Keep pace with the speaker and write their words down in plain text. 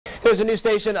There's a new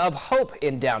station of hope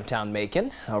in downtown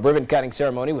Macon. A ribbon-cutting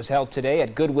ceremony was held today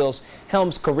at Goodwill's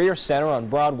Helms Career Center on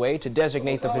Broadway to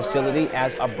designate the facility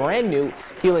as a brand new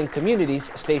Healing Communities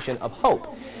Station of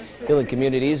Hope. Healing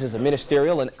Communities is a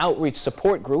ministerial and outreach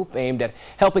support group aimed at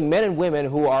helping men and women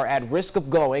who are at risk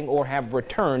of going or have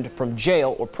returned from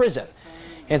jail or prison.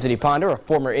 Anthony Ponder, a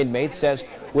former inmate, says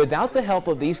without the help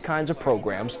of these kinds of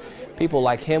programs, people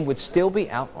like him would still be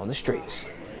out on the streets.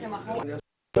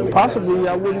 Possibly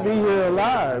I wouldn't be here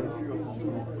alive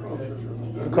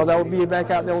because I would be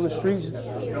back out there on the streets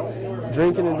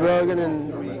drinking and drugging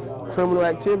and criminal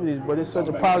activities, but it's such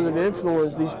a positive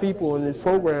influence, these people and these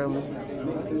programs,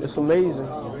 it's amazing.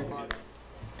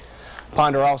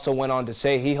 Ponder also went on to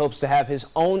say he hopes to have his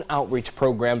own outreach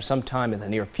program sometime in the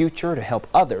near future to help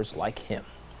others like him.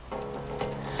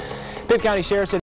 Bibb County Sheriff said